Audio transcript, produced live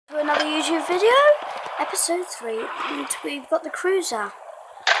another YouTube video, episode 3, and we've got the cruiser.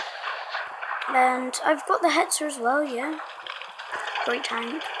 And I've got the Hetzer as well, yeah. Great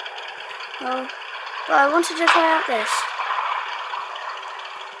tank. Well, but I wanted to try out this.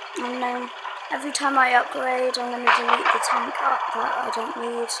 And every time I upgrade, I'm going to delete the tank up that I don't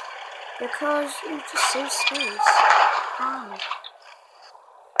need. Because it just saves space. Ow.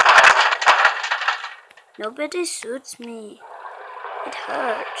 Nobody suits me. It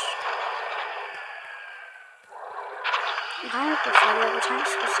hurts. I prefer the other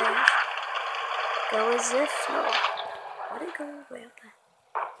tanks to save. Go as if no. Why'd it go all the way up there?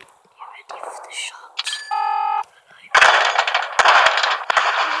 You ready for the shots?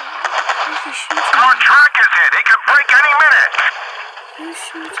 Who's he shooting? Our truck is hit. It could break any minute. Who's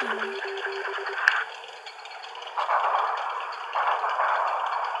shooting me?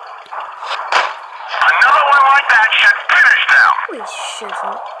 Another one like that should finish now. We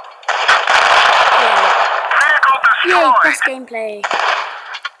shouldn't. Vehicle Yay, destroyed. best gameplay.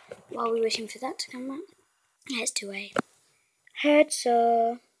 While we're waiting for that to come out, let's do a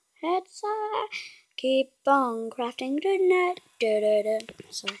Hetzer, keep on crafting tonight.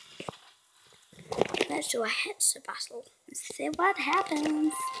 Sorry. Let's do a Hetzer battle and see what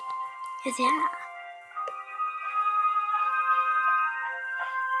happens. Yeah.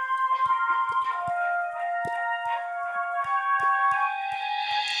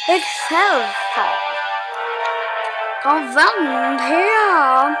 Itself. Confound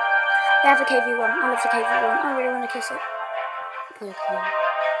here. We have a KV1. I love the KV1. I really want to kiss it. Put a coin.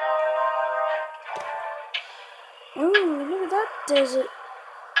 Ooh, look at that desert.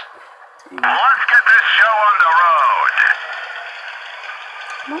 Let's get this show on the road.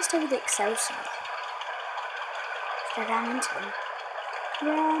 I might stay with the Excelsior. I ran into them.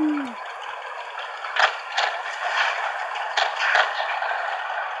 Run.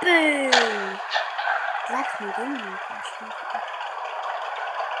 Boom. Black Medina.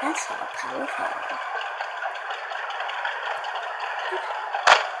 That's so powerful.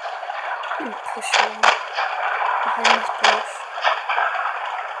 I'm pushing behind this bush.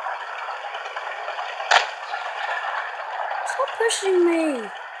 Stop pushing me.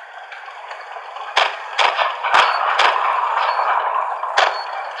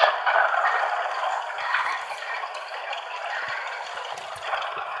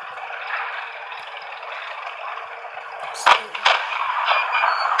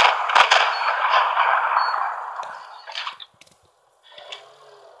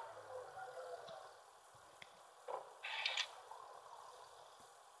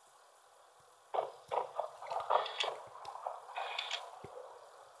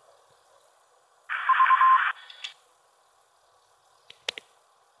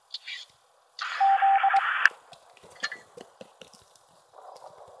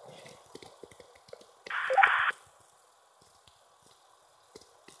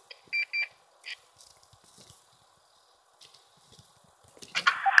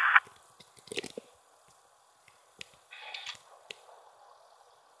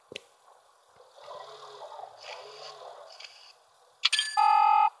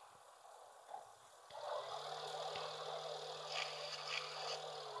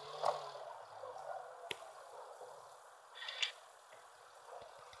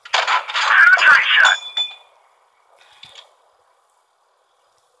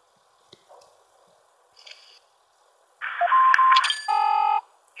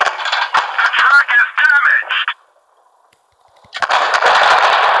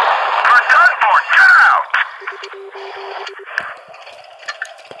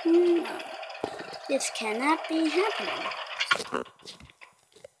 This cannot be happening.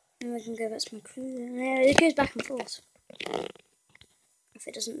 And we can go back to my cruiser. Yeah, it goes back and forth. If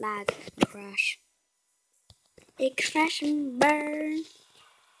it doesn't lag and crash. It crash and burn.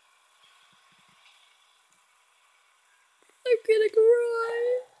 I'm gonna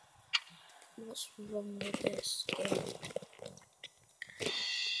cry. What's wrong with this game?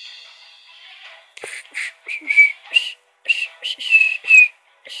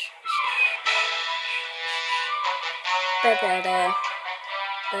 If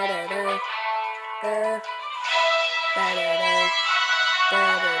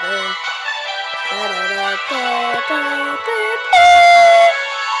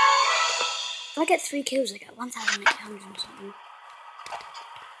I get 3 kills, I get 1,800 and something.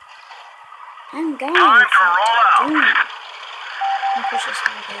 I'm going Time to roll out. I'll push this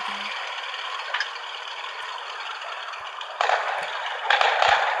one again.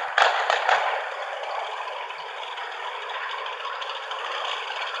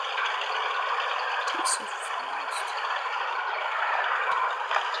 Takes so fast.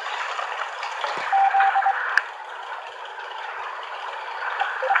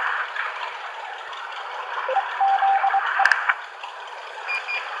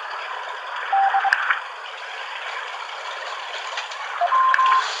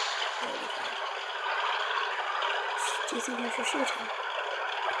 Do you think I should shoot him?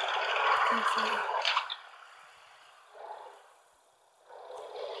 I'm fine.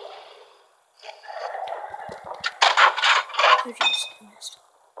 Oh jeez, I missed.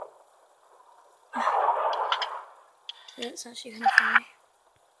 That's actually kind of funny.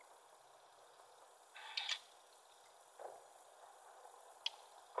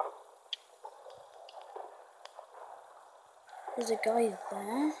 There's a guy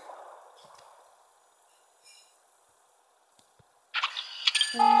there.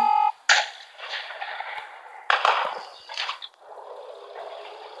 A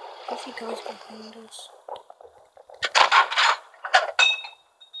few guys behind us.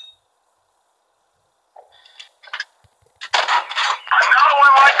 Another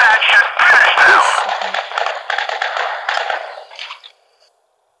one like that should finish now.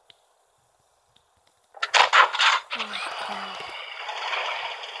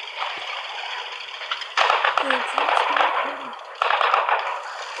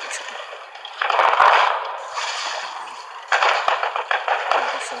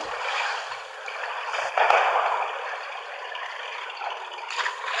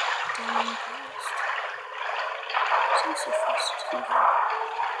 So fast to go.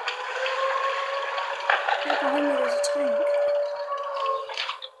 Right behind me there's a tank.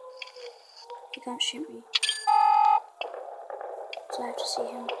 He can't shoot me. So I have to see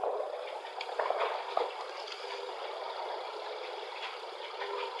him.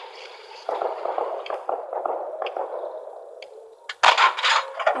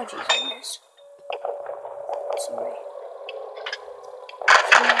 Oh jeez, I missed. Sorry.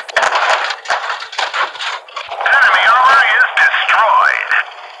 Enemy armor is destroyed.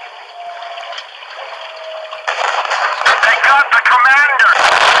 They got the commander.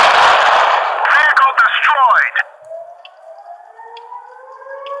 Vehicle destroyed.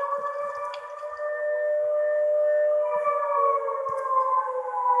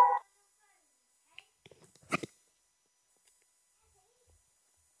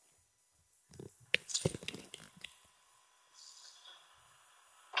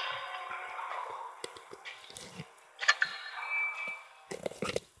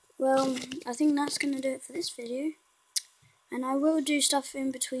 Well, I think that's going to do it for this video. And I will do stuff in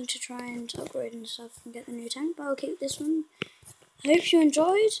between to try and upgrade and stuff and get the new tank, but I'll keep this one. I hope you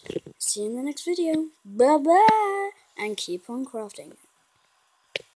enjoyed. See you in the next video. Bye bye! And keep on crafting.